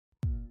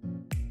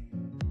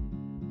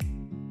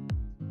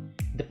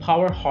The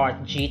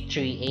Powerheart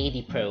G3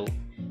 AED Pro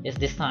is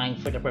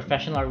designed for the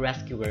professional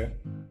rescuer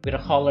with a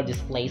color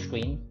display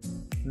screen,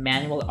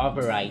 manual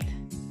override,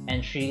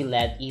 and 3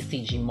 LED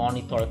ECG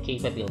monitor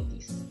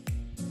capabilities.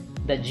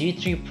 The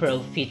G3 Pro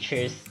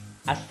features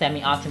a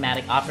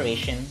semi-automatic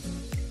operation,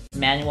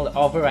 manual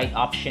override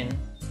option,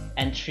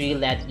 and 3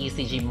 LED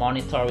ECG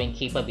monitoring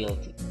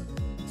capability.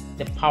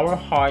 The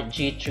Powerheart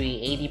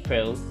G3 AED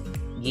Pro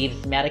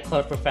gives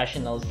medical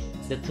professionals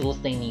the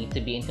tools they need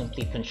to be in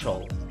complete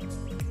control.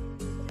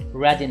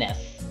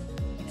 Readiness.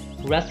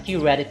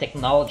 Rescue-ready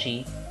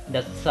technology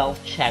that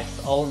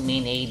self-checks all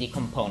main AED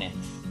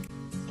components,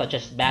 such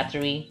as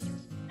battery,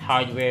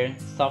 hardware,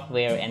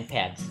 software, and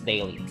pads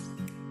daily.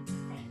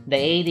 The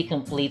AED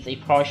completes a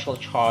partial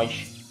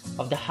charge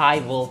of the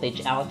high-voltage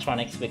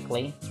electronics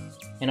weekly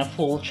and a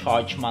full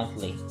charge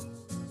monthly.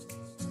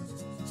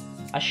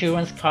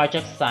 Assurance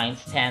Cardiac Science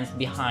stands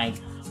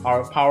behind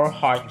our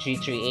Powerheart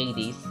G3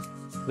 AEDs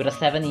with a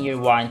 7-year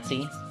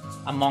warranty,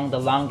 among the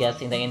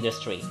longest in the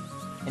industry,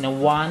 and a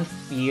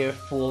 1-year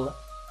full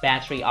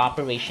battery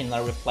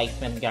operational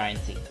replacement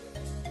guarantee.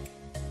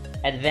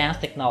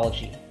 Advanced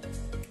technology.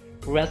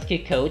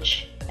 Rescue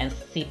coach and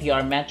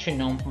CPR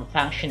metronome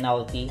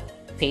functionality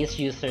pace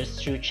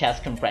users through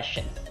chest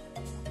compressions.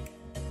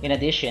 In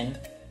addition,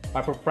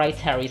 our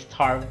proprietary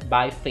star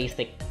biphase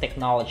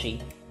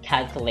technology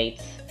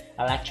calculates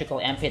electrical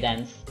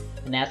impedance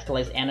and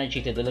escalates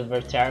energy to deliver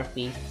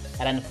therapy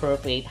at an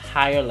appropriate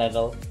higher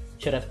level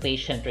should a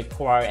patient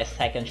require a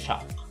second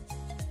shock.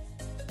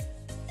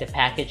 The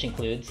package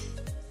includes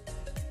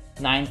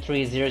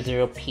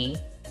 9300P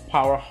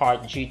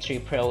Powerheart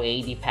G3 Pro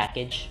AED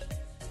package,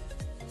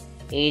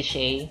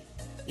 AHA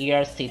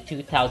ERC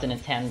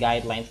 2010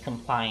 guidelines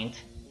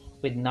compliant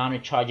with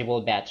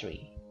non-rechargeable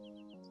battery,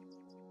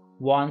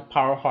 1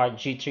 Powerheart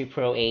G3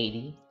 Pro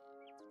AED,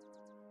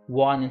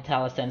 1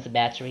 IntelliSense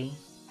battery,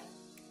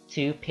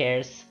 2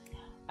 pairs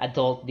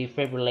adult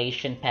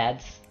defibrillation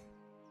pads,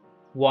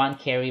 1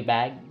 carry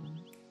bag,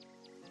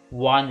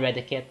 1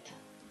 ready kit,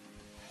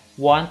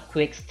 1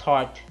 quick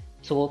start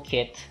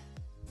toolkit,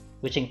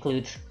 which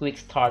includes quick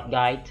start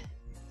guide,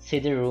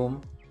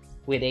 CD-ROM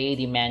with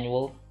AED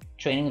manual,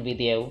 training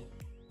video,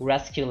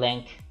 rescue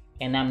link,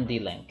 and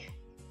MD link.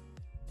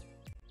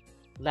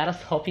 Let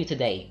us help you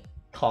today.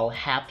 Call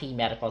Happy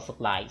Medical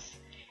Supplies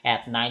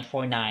at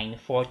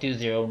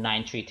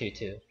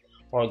 949-420-9322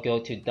 or go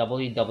to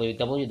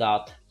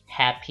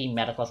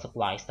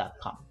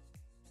www.happymedicalsupplies.com.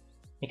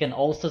 You can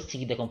also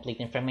see the complete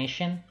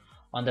information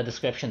on the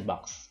description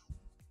box.